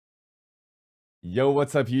Yo,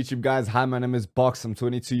 what's up YouTube guys? Hi, my name is Box. I'm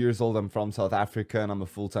 22 years old. I'm from South Africa and I'm a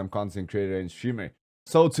full-time content creator and streamer.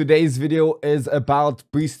 So today's video is about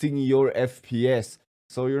boosting your FPS.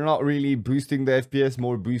 So you're not really boosting the FPS,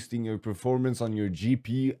 more boosting your performance on your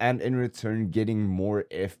GPU and in return getting more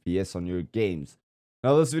FPS on your games.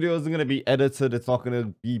 Now this video isn't going to be edited. It's not going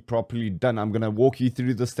to be properly done. I'm going to walk you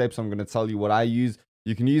through the steps. I'm going to tell you what I use.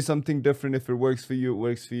 You can use something different. If it works for you, it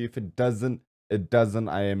works for you. If it doesn't, it doesn't.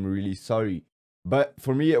 I am really sorry. But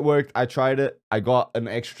for me, it worked. I tried it. I got an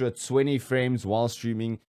extra 20 frames while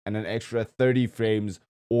streaming and an extra 30 frames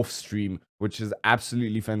off stream, which is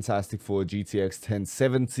absolutely fantastic for a GTX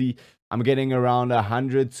 1070. I'm getting around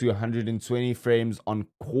 100 to 120 frames on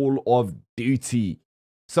Call of Duty.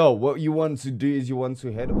 So what you want to do is you want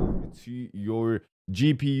to head over to your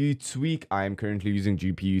GPU tweak. I am currently using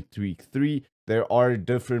GPU tweak 3. There are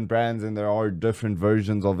different brands and there are different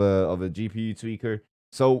versions of a GPU tweaker.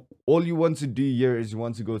 So all you want to do here is you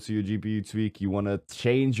want to go to your GPU tweak. You want to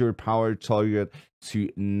change your power target to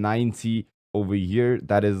 90 over here.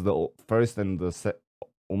 That is the first and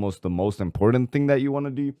almost the most important thing that you want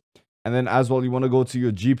to do. And then as well, you want to go to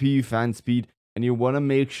your GPU fan speed and you want to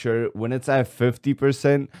make sure when it's at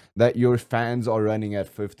 50% that your fans are running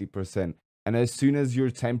at 50%. And as soon as your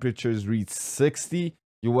temperatures reach 60,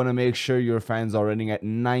 you want to make sure your fans are running at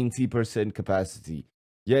 90% capacity.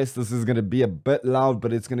 Yes, this is going to be a bit loud,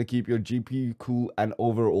 but it's going to keep your GPU cool and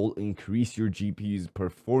overall increase your GPU's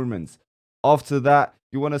performance. After that,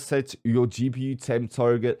 you want to set your GPU temp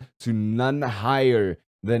target to none higher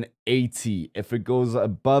than 80. If it goes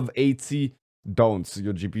above 80, don't. So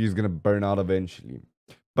your GPU is going to burn out eventually.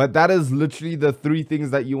 But that is literally the 3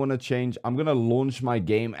 things that you want to change. I'm going to launch my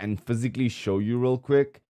game and physically show you real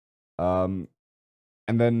quick. And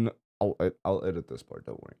then I'll edit this part,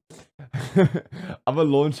 don't worry. I'm gonna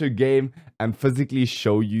launch a game and physically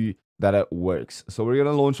show you that it works. So we're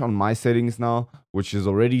gonna launch on my settings now, which is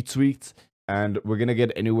already tweaked, and we're gonna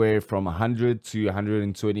get anywhere from 100 to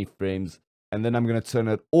 120 frames, and then I'm gonna turn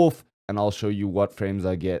it off and I'll show you what frames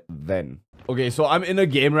I get then. Okay, so I'm in a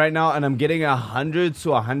game right now and I'm getting 100 to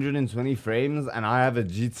 120 frames, and I have a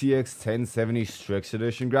GTX 1070 Strix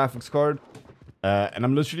Edition graphics card. And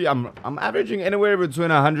I'm averaging anywhere between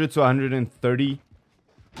 100 to 130.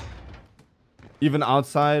 Even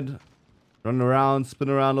outside, run around, spin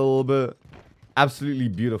around a little bit. Absolutely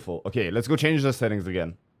beautiful. Okay, let's go change the settings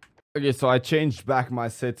again. Okay, so I changed back my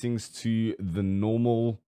settings to the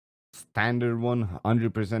normal standard one,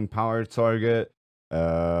 100% power target.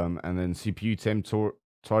 And then CPU temp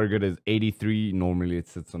target is 83. Normally it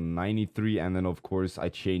sits on 93. And then of course I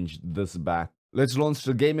changed this back. Let's launch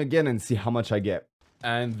the game again and see how much I get.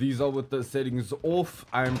 And these are with the settings off.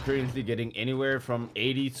 I'm currently getting anywhere from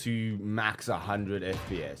 80 to max 100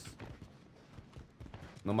 FPS.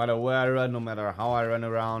 No matter where I run, no matter how I run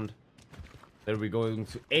around. There we go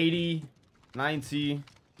to 80, 90,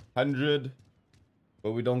 100.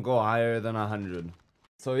 But we don't go higher than 100.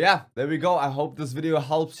 So yeah, there we go. I hope this video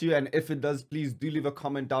helps you. And if it does, please do leave a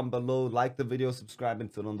comment down below. Like the video, subscribe, and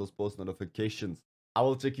turn on those post notifications. I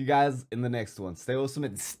will check you guys in the next one. Stay awesome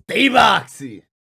and stay boxy!